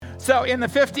So in the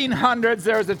 1500s,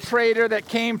 there was a trader that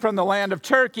came from the land of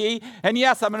Turkey. And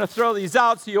yes, I'm going to throw these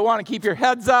out, so you'll want to keep your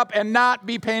heads up and not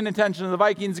be paying attention to the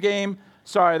Vikings game.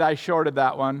 Sorry that I shorted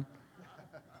that one.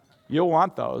 You'll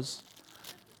want those.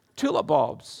 Tulip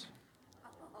bulbs.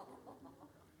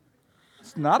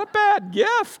 It's not a bad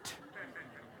gift.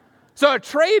 So a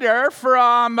trader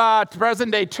from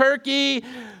present-day Turkey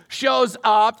shows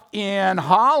up in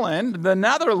Holland, the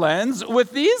Netherlands,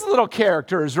 with these little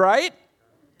characters, right?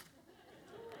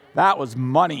 That was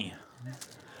money.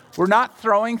 We're not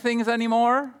throwing things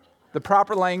anymore. The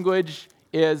proper language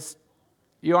is,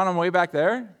 you want them way back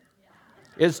there?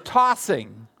 Is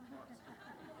tossing.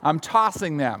 I'm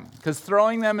tossing them, because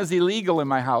throwing them is illegal in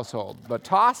my household. But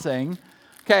tossing,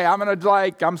 okay,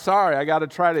 I'm sorry, I got to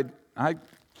try to,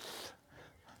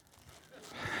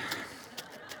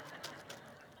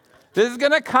 this is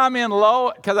going to come in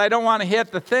low, because I don't want to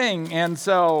hit the thing, and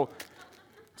so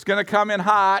it's going to come in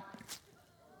hot.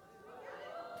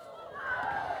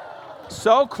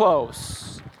 So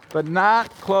close, but not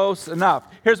close enough.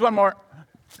 Here's one more.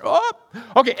 Oh,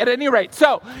 okay, at any rate.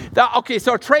 So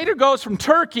a trader goes from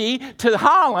Turkey to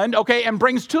Holland, okay, and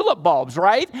brings tulip bulbs,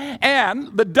 right?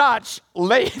 And the Dutch,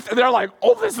 they're like,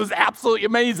 oh, this is absolutely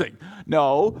amazing.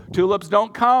 No, tulips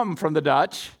don't come from the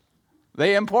Dutch.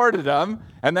 They imported them,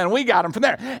 and then we got them from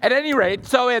there. At any rate,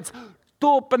 so it's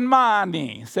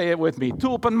tulpenmanie. Say it with me.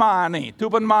 Tulpenmanie.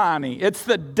 Tulpenmanie. It's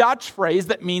the Dutch phrase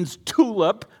that means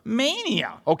tulip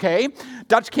mania, okay?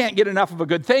 Dutch can't get enough of a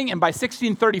good thing, and by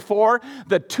 1634,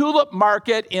 the tulip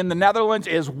market in the Netherlands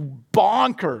is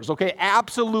bonkers, okay?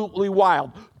 Absolutely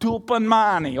wild.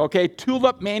 Tulpenmanie, okay?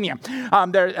 Tulip mania.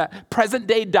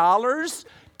 Present-day dollars,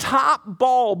 top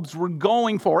bulbs were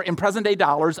going for, in present-day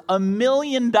dollars, $1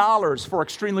 million for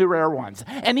extremely rare ones.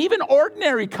 And even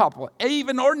ordinary colors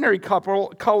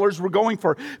were going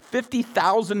for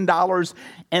 $50,000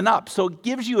 and up. So it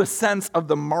gives you a sense of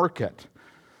the market.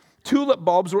 Tulip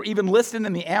bulbs were even listed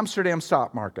in the Amsterdam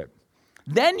stock market.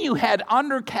 Then you had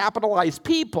undercapitalized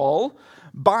people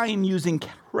buying using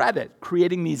credit,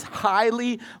 creating these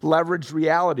highly leveraged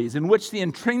realities in which the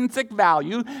intrinsic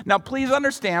value, now please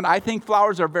understand, I think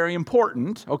flowers are very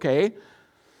important, okay?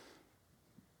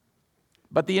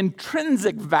 But the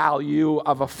intrinsic value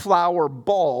of a flower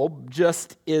bulb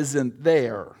just isn't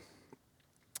there.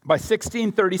 By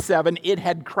 1637, it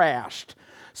had crashed.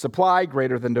 Supply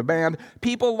greater than demand.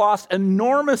 People lost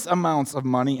enormous amounts of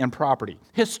money and property.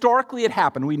 Historically, it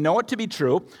happened. We know it to be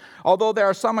true. Although there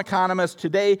are some economists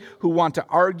today who want to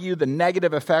argue the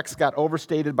negative effects got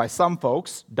overstated by some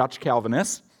folks, Dutch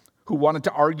Calvinists, who wanted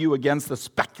to argue against the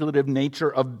speculative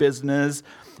nature of business.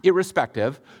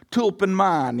 Irrespective,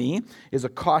 tulpenmanie is a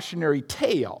cautionary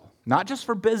tale, not just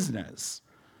for business,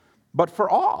 but for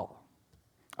all,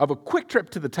 of a quick trip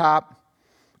to the top,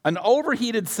 an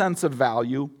overheated sense of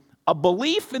value, a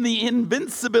belief in the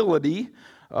invincibility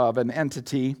of an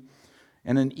entity,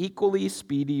 and an equally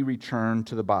speedy return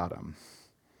to the bottom.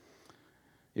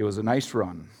 It was a nice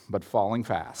run, but falling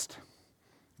fast.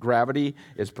 Gravity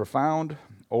is profound,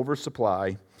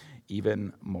 oversupply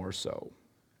even more so.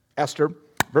 Esther,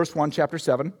 verse 1, chapter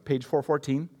 7, page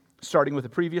 414, starting with the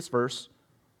previous verse.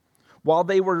 While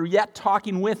they were yet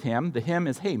talking with him, the him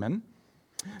is Haman,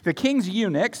 the king's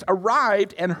eunuchs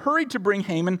arrived and hurried to bring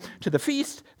Haman to the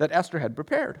feast that Esther had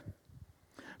prepared.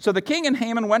 So the king and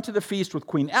Haman went to the feast with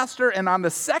Queen Esther, and on the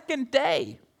second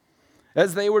day,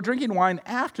 as they were drinking wine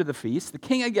after the feast, the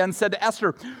king again said to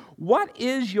Esther, "What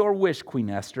is your wish,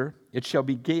 Queen Esther? It shall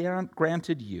be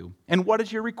granted you. And what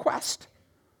is your request?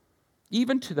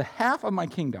 Even to the half of my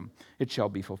kingdom it shall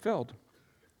be fulfilled."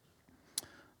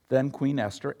 Then Queen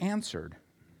Esther answered,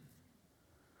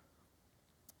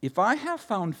 "If I have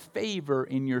found favor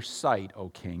in your sight, O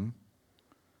king,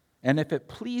 and if it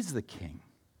please the king,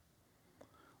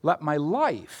 let my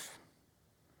life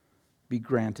be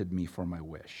granted me for my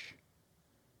wish,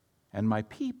 and my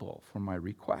people for my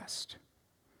request.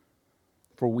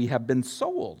 For we have been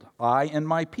sold, I and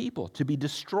my people, to be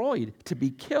destroyed, to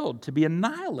be killed, to be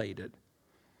annihilated.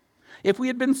 If we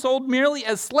had been sold merely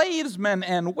as slaves, men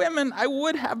and women, I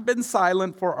would have been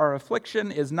silent, for our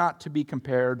affliction is not to be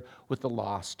compared with the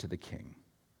loss to the king."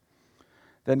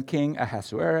 Then King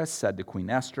Ahasuerus said to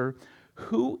Queen Esther,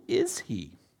 "Who is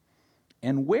he,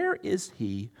 and where is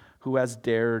he who has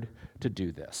dared to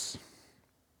do this?"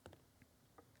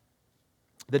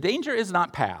 The danger is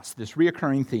not past, this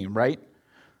reoccurring theme, right?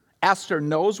 Esther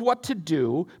knows what to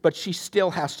do, but she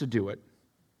still has to do it.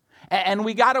 And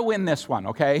we got to win this one,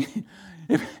 okay?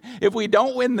 If we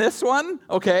don't win this one,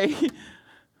 okay,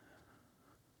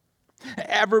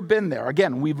 Ever been there?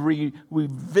 Again, we've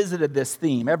visited this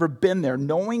theme. Ever been there,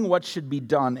 knowing what should be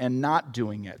done and not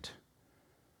doing it?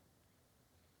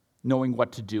 Knowing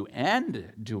what to do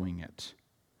and doing it.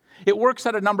 It works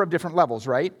at a number of different levels,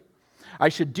 right? I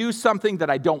should do something that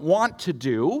I don't want to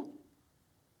do.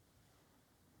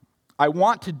 I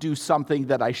want to do something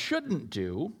that I shouldn't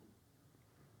do.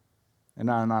 And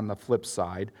on the flip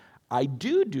side, I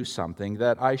do something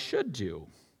that I should do.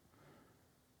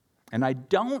 And I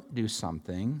don't do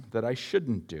something that I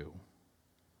shouldn't do.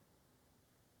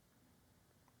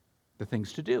 The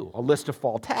things to do, a list of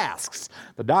fall tasks.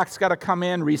 The doc's got to come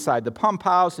in, reside the pump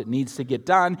house. It needs to get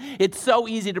done. It's so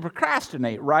easy to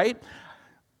procrastinate, right?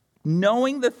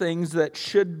 Knowing the things that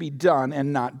should be done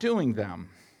and not doing them.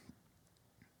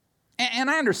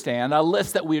 And I understand a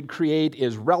list that we would create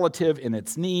is relative in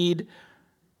its need.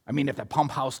 I mean, if the pump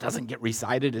house doesn't get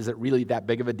resided, is it really that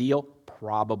big of a deal?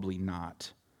 Probably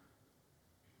not.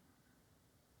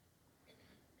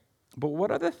 But what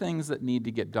are the things that need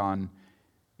to get done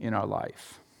in our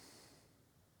life?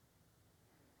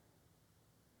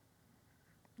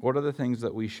 What are the things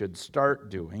that we should start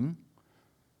doing?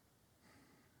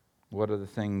 What are the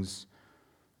things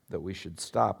that we should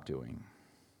stop doing?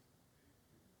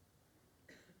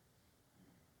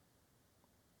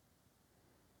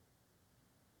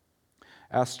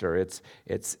 Esther,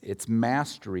 it's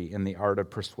mastery in the art of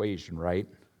persuasion, right?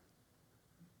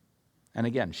 And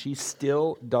again, she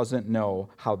still doesn't know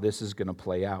how this is going to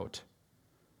play out.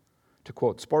 To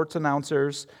quote sports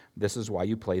announcers, this is why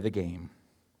you play the game.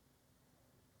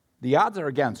 The odds are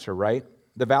against her, right?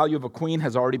 The value of a queen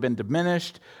has already been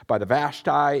diminished by the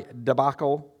Vashti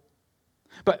debacle.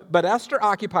 But Esther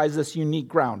occupies this unique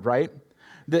ground, right?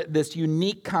 This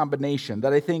unique combination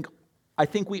that I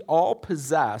think we all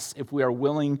possess if we are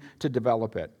willing to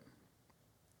develop it.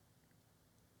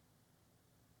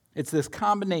 It's this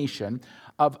combination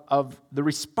of the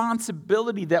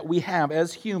responsibility that we have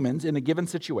as humans in a given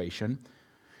situation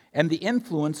and the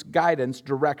influence, guidance,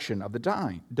 direction of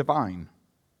the divine.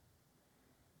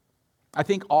 I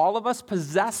think all of us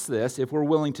possess this if we're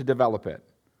willing to develop it.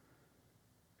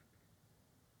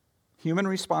 Human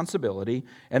responsibility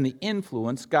and the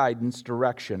influence, guidance,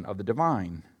 direction of the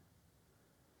divine.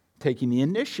 Taking the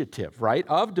initiative, right,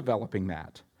 of developing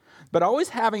that. But always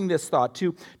having this thought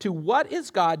to what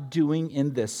is God doing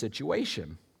in this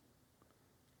situation?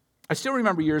 I still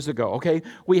remember years ago, okay,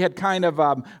 we had kind of,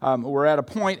 we're at a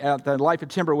point at the Life at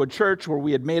Timberwood Church where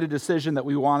we had made a decision that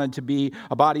we wanted to be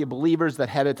a body of believers that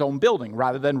had its own building.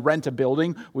 Rather than rent a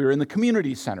building, we were in the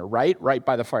community center, right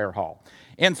by the fire hall.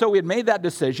 And so we had made that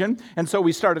decision, and so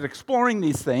we started exploring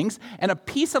these things, and a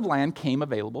piece of land came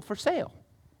available for sale.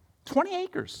 20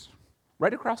 acres,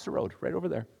 right across the road, right over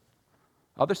there.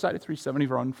 Other side of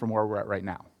 371 from where we're at right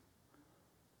now.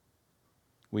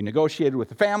 We negotiated with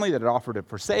the family that had offered it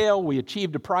for sale. We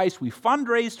achieved a price. We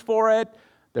fundraised for it.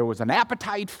 There was an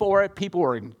appetite for it. People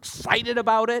were excited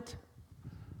about it.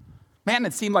 Man,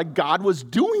 it seemed like God was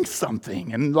doing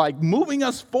something and like moving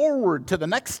us forward to the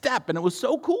next step. And it was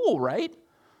so cool, right?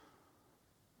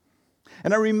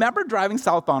 And I remember driving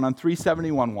southbound on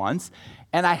 371 once,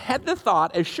 and I had the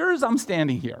thought, as sure as I'm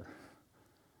standing here,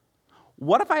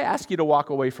 what if I ask you to walk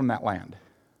away from that land?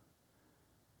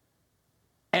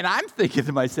 And I'm thinking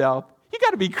to myself, you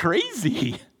got to be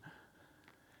crazy.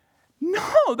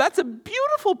 No, that's a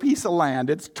beautiful piece of land.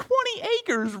 It's 20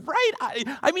 acres, right?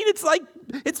 I mean, it's like,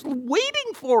 it's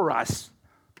waiting for us.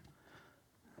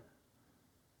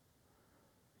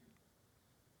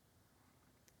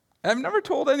 I've never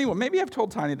told anyone, maybe I've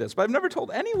told Tiny this, but I've never told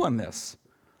anyone this.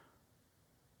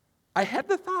 I had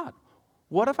the thought,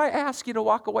 what if I ask you to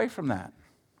walk away from that?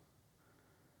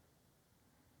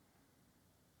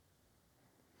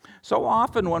 So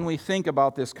often when we think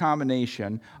about this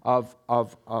combination of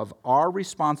our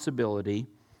responsibility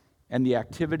and the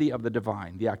activity of the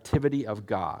divine, the activity of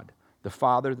God, the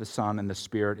Father, the Son, and the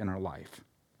Spirit in our life.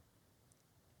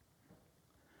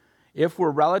 If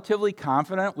we're relatively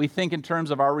confident, we think in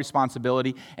terms of our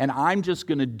responsibility, and I'm just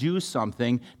going to do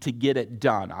something to get it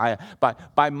done.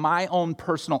 By my own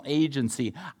personal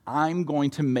agency, I'm going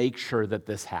to make sure that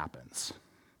this happens.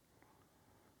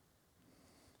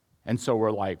 And so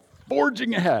we're like,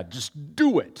 forging ahead, just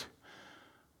do it.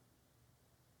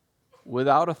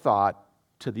 Without a thought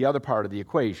to the other part of the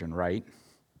equation, right?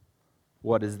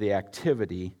 What is the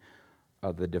activity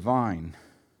of the divine?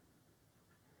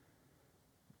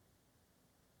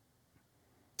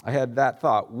 I had that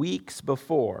thought weeks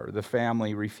before the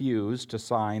family refused to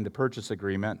sign the purchase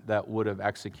agreement that would have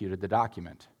executed the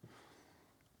document.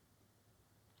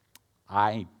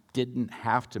 I didn't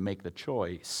have to make the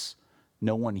choice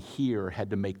no one here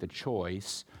had to make the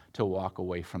choice to walk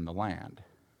away from the land.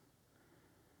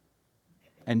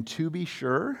 And to be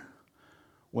sure,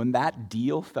 when that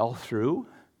deal fell through,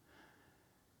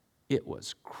 it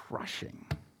was crushing.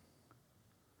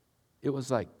 It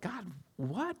was like, God,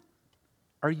 what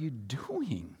are you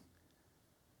doing?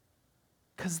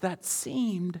 Because that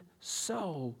seemed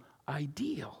so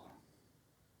ideal.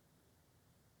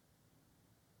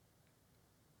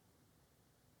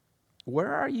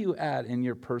 Where are you at in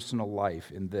your personal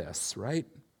life in this, right?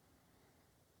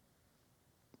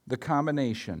 The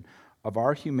combination of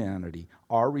our humanity,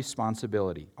 our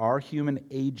responsibility, our human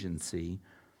agency,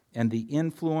 and the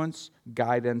influence,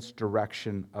 guidance,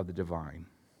 direction of the divine.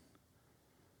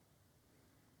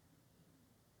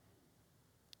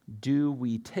 Do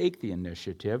we take the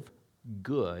initiative?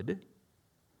 Good.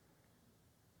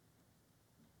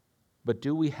 But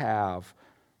do we have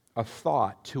a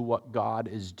thought to what God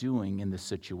is doing in the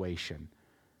situation?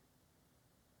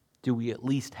 Do we at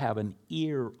least have an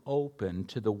ear open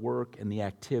to the work and the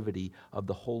activity of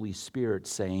the Holy Spirit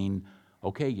saying,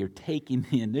 okay, you're taking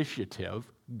the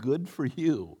initiative, good for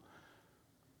you.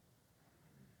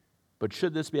 But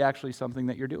should this be actually something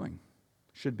that you're doing?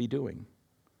 Should be doing?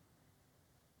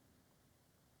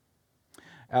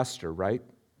 Esther, right?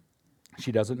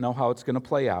 She doesn't know how it's going to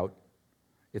play out.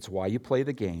 It's why you play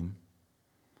the game.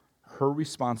 Her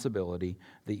responsibility,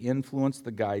 the influence,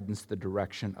 the guidance, the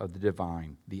direction of the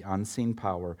divine, the unseen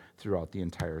power throughout the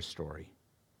entire story.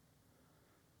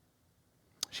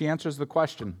 She answers the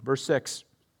question, verse 6,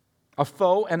 a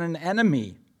foe and an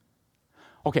enemy.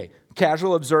 Okay,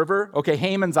 casual observer. Okay,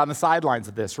 Haman's on the sidelines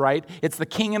of this, right? It's the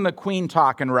king and the queen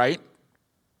talking, right?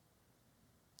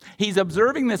 He's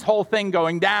observing this whole thing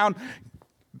going down.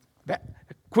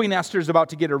 Queen Esther's about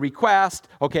to get a request.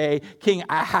 Okay, King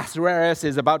Ahasuerus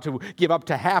is about to give up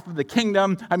to half of the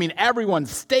kingdom. I mean,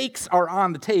 everyone's stakes are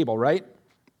on the table, right?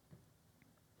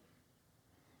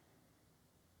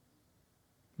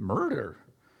 Murder,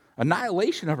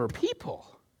 annihilation of her people.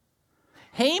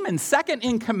 Haman, second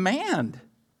in command.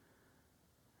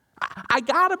 I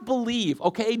gotta believe,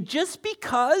 okay, just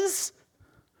because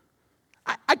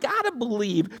I gotta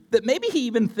believe that maybe he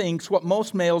even thinks what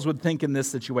most males would think in this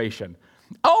situation.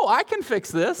 Oh, I can fix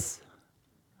this.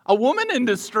 A woman in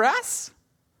distress?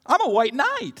 I'm a white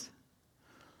knight.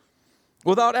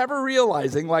 Without ever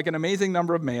realizing, like an amazing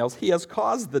number of males, he has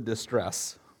caused the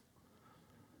distress.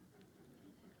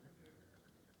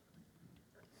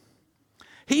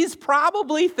 He's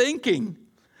probably thinking,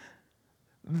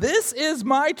 this is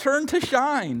my turn to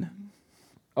shine.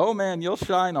 Oh man, you'll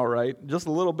shine all right. Just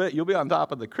a little bit, you'll be on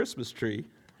top of the Christmas tree.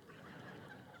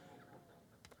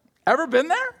 Ever been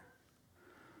there?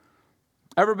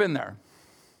 Ever been there?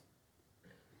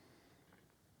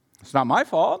 It's not my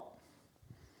fault.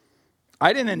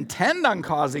 I didn't intend on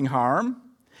causing harm.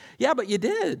 Yeah, but you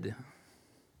did.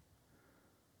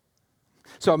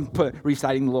 So I'm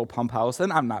reciting the little pump house,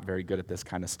 and I'm not very good at this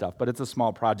kind of stuff, but it's a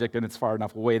small project, and it's far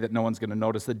enough away that no one's going to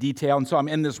notice the detail. And so I'm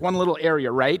in this one little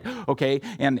area, right? Okay,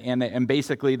 and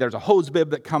basically there's a hose bib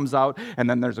that comes out, and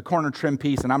then there's a corner trim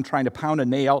piece, and I'm trying to pound a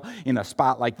nail in a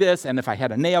spot like this. And if I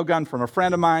had a nail gun from a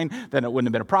friend of mine, then it wouldn't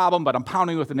have been a problem. But I'm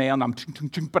pounding with a nail,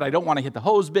 and but I don't want to hit the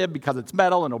hose bib because it's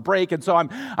metal and it'll break. And so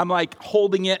I'm like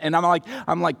holding it, and I'm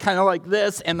like kind of like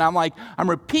this, and I'm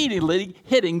repeatedly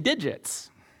hitting digits.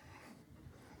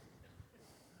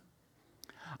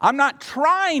 I'm not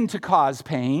trying to cause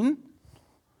pain,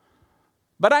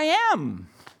 but I am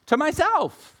to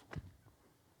myself.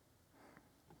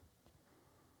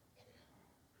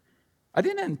 I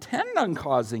didn't intend on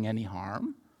causing any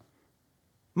harm.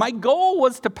 My goal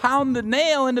was to pound the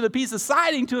nail into the piece of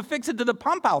siding to affix it to the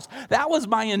pump house. That was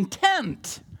my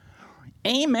intent.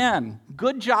 Amen.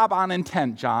 Good job on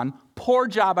intent, John. Poor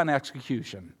job on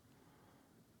execution.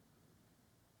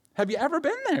 Have you ever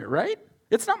been there, right?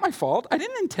 It's not my fault. I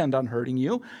didn't intend on hurting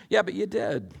you. Yeah, but you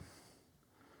did.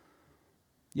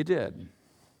 You did.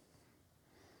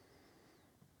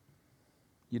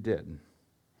 You did.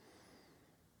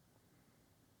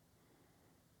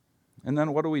 And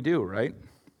then what do, right?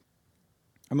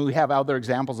 I mean, we have other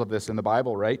examples of this in the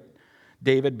Bible, right?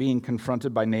 David being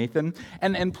confronted by Nathan.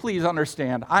 And please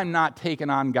understand, I'm not taking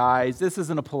on guys. This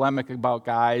isn't a polemic about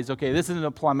guys, okay? This isn't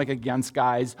a polemic against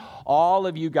guys. All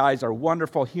of you guys are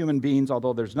wonderful human beings,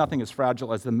 although there's nothing as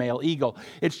fragile as the male ego.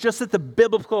 It's just that the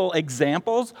biblical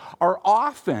examples are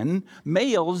often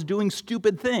males doing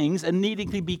stupid things and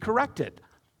needing to be corrected.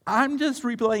 I'm just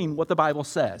replaying what the Bible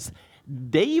says.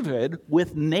 David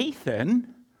with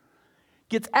Nathan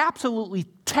gets absolutely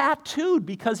tattooed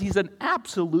because he's an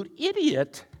absolute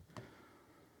idiot.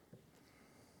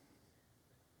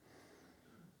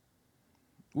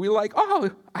 We like,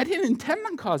 oh, I didn't intend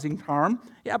on causing harm.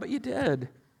 Yeah, but you did.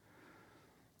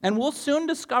 And we'll soon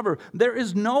discover there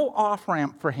is no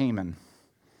off-ramp for Haman.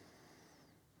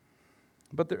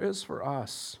 But there is for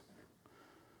us.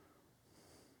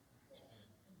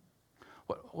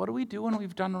 What do we do when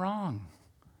we've done wrong?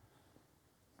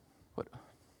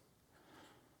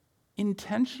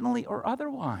 Intentionally or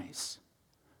otherwise?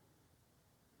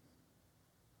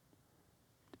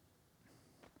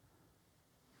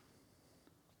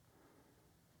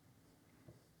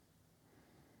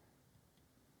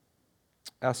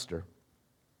 Esther,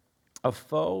 a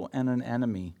foe and an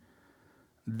enemy,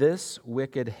 this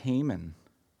wicked Haman.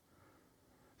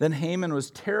 Then Haman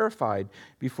was terrified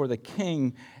before the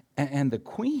king and the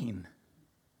queen.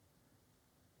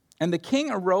 And the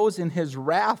king arose in his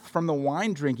wrath from the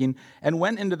wine drinking and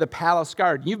went into the palace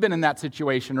garden. You've been in that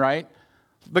situation, right?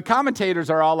 The commentators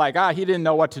are all like, he didn't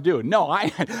know what to do. No,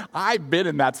 I've been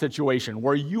in that situation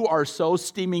where you are so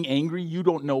steaming angry, you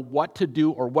don't know what to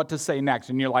do or what to say next.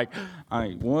 And you're like,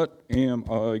 what am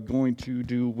I going to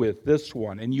do with this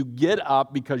one? And you get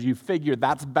up because you figure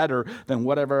that's better than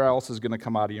whatever else is going to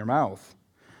come out of your mouth.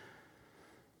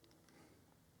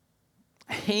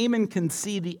 Haman can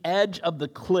see the edge of the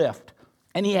cliff,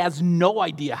 and he has no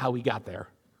idea how he got there.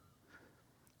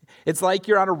 It's like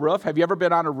you're on a roof. Have you ever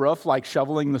been on a roof, like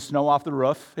shoveling the snow off the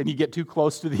roof, and you get too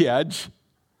close to the edge?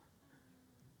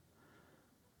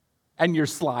 And you're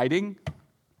sliding?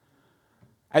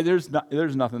 And there's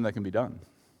nothing that can be done.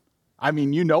 I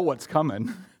mean, you know what's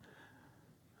coming.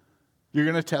 You're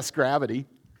going to test gravity.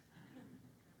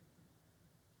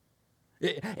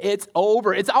 It's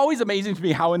over. It's always amazing to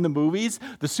me how in the movies,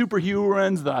 the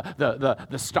superheroes,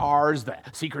 the stars, the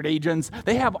secret agents,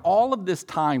 they have all of this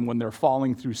time when they're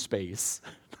falling through space.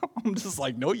 I'm just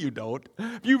like, no, you don't.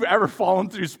 If you've ever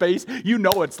fallen through space, you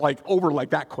know it's like over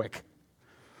like that quick.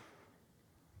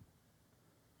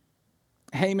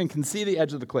 Haman can see the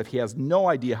edge of the cliff. He has no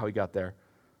idea how he got there.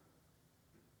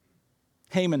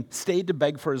 Haman stayed to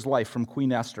beg for his life from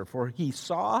Queen Esther, for he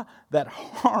saw that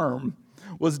harm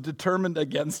was determined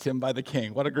against him by the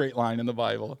king. What a great line in the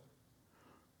Bible.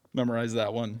 Memorize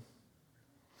that one.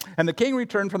 And the king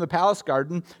returned from the palace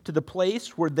garden to the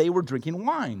place where they were drinking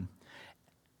wine.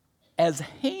 As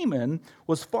Haman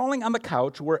was falling on the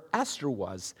couch where Esther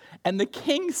was, and the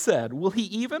king said, will he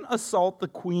even assault the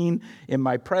queen in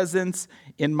my presence,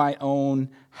 in my own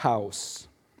house?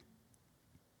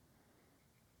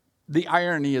 The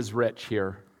irony is rich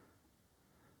here.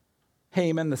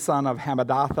 Haman, the son of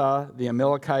Hammedatha, the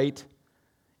Amalekite,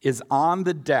 is on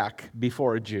the deck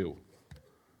before a Jew.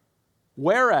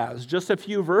 Whereas, just a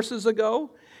few verses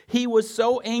ago, he was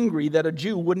so angry that a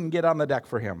Jew wouldn't get on the deck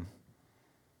for him.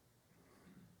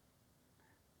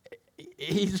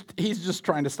 He's just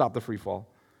trying to stop the free fall.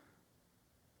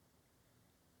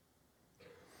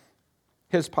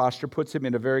 His posture puts him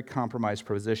in a very compromised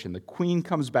position. The queen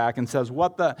comes back and says,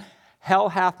 what the hell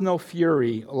hath no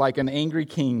fury like an angry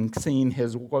king seeing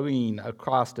his queen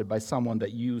accosted by someone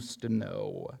that used to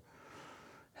know?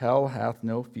 Hell hath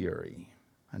no fury,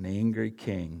 an angry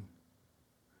king.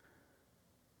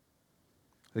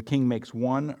 The king makes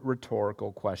one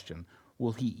rhetorical question.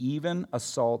 Will he even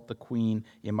assault the queen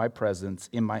in my presence,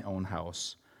 in my own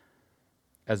house?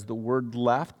 As the word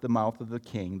left the mouth of the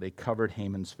king, they covered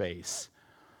Haman's face.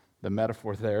 The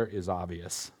metaphor there is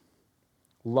obvious.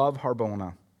 Love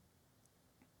Harbona.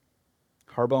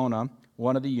 Harbona,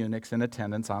 one of the eunuchs in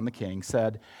attendance on the king,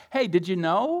 said, hey, did you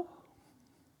know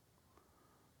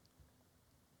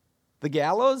the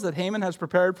gallows that Haman has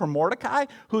prepared for Mordecai,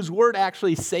 whose word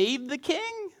actually saved the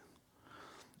king,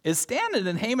 is standing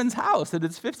in Haman's house, and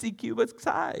it's 50 cubits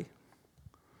high.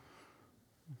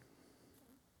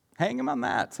 Hang him on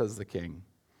that, says the king.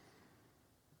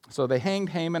 So they hanged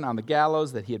Haman on the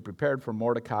gallows that he had prepared for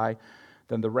Mordecai.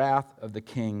 Then the wrath of the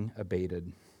king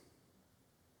abated.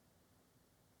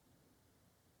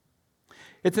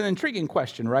 It's an intriguing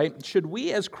question, right? Should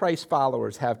we as Christ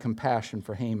followers have compassion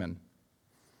for Haman?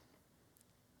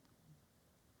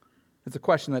 It's a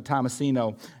question that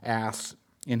Thomasino asks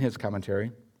in his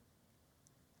commentary.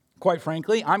 Quite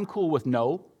frankly, I'm cool with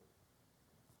no.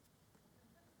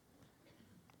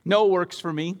 No works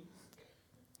for me.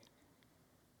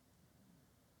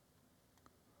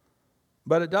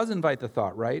 But it does invite the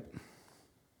thought, right?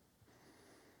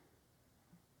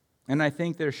 And I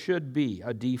think there should be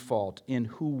a default in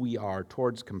who we are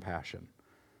towards compassion.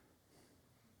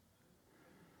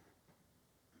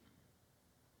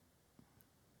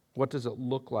 What does it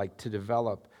look like to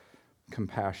develop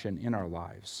compassion in our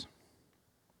lives?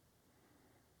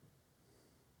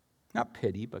 Not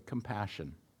pity, but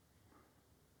compassion.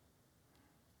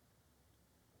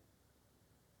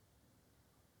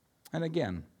 And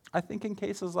again, I think in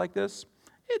cases like this,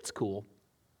 it's cool.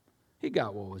 He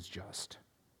got what was just.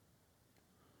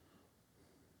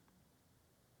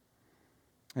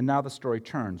 And now the story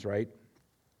turns, right?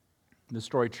 The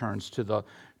story turns to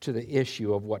the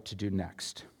issue of what to do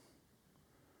next.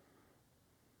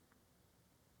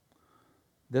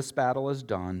 This battle is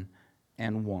done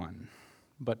and won,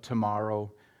 but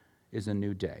tomorrow is a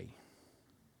new day.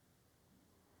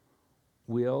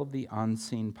 Will the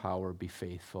unseen power be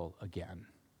faithful again?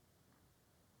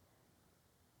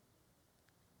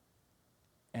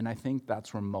 And I think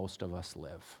that's where most of us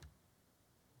live.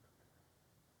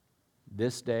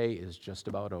 This day is just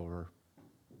about over.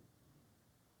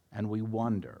 And we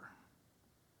wonder,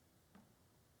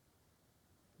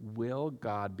 will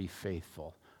God be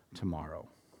faithful tomorrow?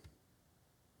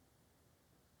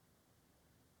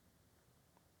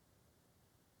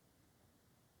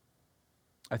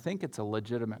 I think it's a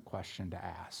legitimate question to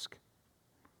ask.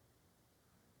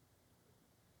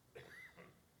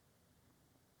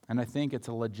 And I think it's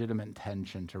a legitimate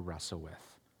tension to wrestle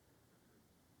with.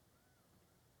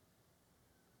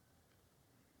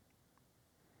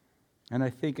 And I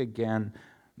think, again,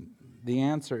 the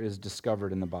answer is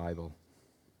discovered in the Bible.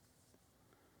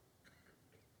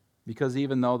 Because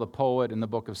even though the poet in the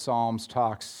book of Psalms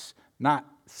talks not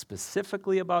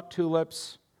specifically about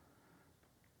tulips,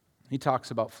 he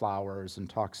talks about flowers and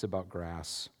talks about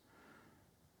grass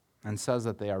and says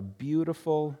that they are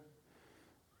beautiful,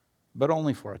 but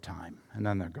only for a time, and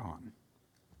then they're gone.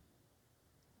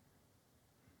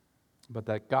 But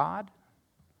that God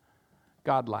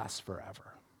lasts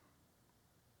forever.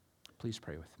 Please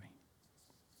pray with me.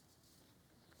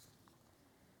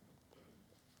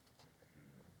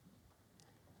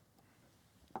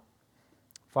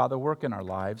 Father, work in our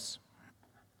lives.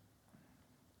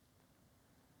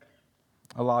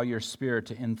 Allow your Spirit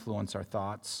to influence our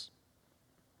thoughts.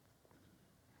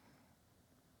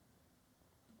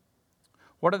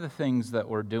 What are the things that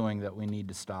we're doing that we need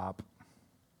to stop?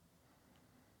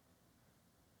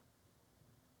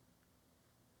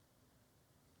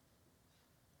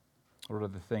 What are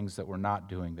the things that we're not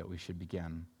doing that we should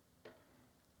begin?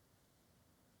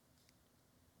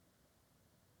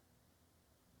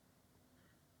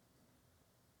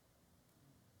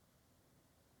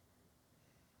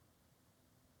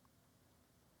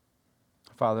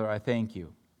 Father, I thank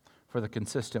you for the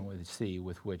consistency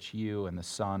with which you and the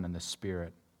Son and the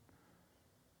Spirit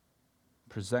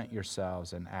present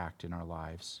yourselves and act in our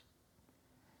lives.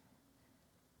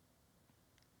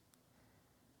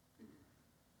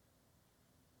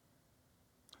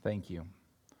 Thank you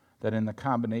that in the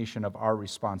combination of our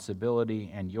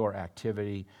responsibility and your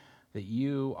activity, that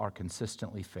you are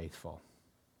consistently faithful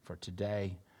for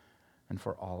today and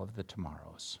for all of the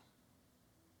tomorrows.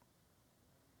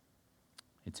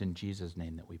 It's in Jesus'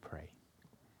 name that we pray.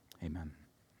 Amen.